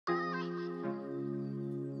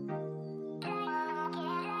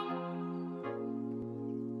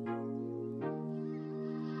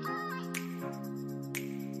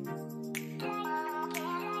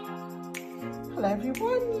Hello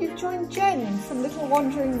everyone, you've joined Jen from Little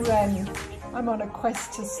Wandering Wren. I'm on a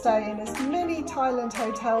quest to stay in as many Thailand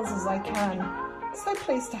hotels as I can. So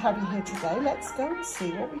pleased to have you here today. Let's go and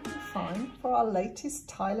see what we can find for our latest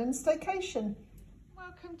Thailand staycation.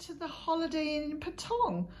 Welcome to the Holiday Inn in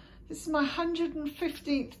Patong. This is my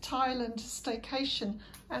 115th Thailand staycation,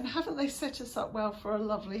 and haven't they set us up well for a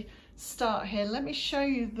lovely start here. Let me show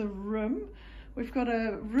you the room. We've got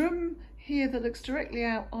a room here that looks directly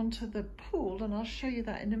out onto the pool, and I'll show you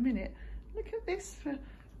that in a minute. Look at this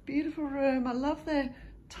beautiful room. I love their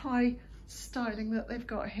Thai styling that they've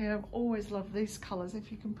got here. I've always loved these colours.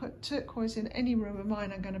 If you can put turquoise in any room of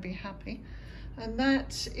mine, I'm going to be happy. And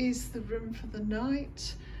that is the room for the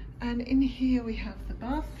night. And in here we have the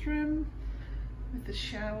bathroom with the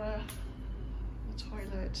shower, the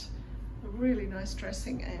toilet, a really nice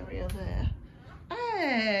dressing area there.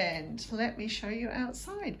 And let me show you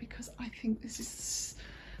outside, because I think this is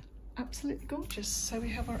absolutely gorgeous. So we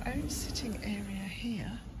have our own sitting area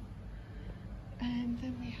here, and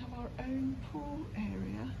then we have our own pool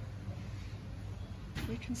area.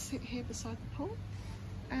 We can sit here beside the pool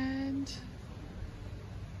and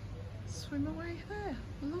swim away there.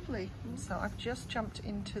 Lovely. So I've just jumped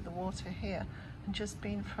into the water here and just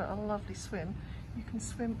been for a lovely swim. You can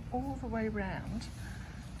swim all the way round,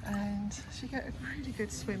 and so you get a really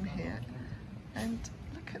good swim here. And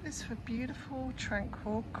look at this beautiful,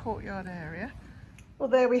 tranquil courtyard area. Well,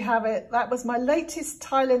 there we have it. That was my latest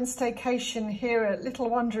Thailand staycation here at Little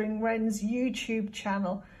Wandering Wren's YouTube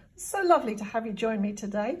channel. It's so lovely to have you join me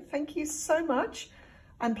today. Thank you so much.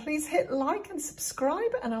 And please hit like and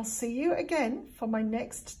subscribe, and I'll see you again for my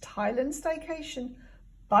next Thailand staycation.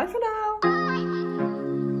 Bye for now.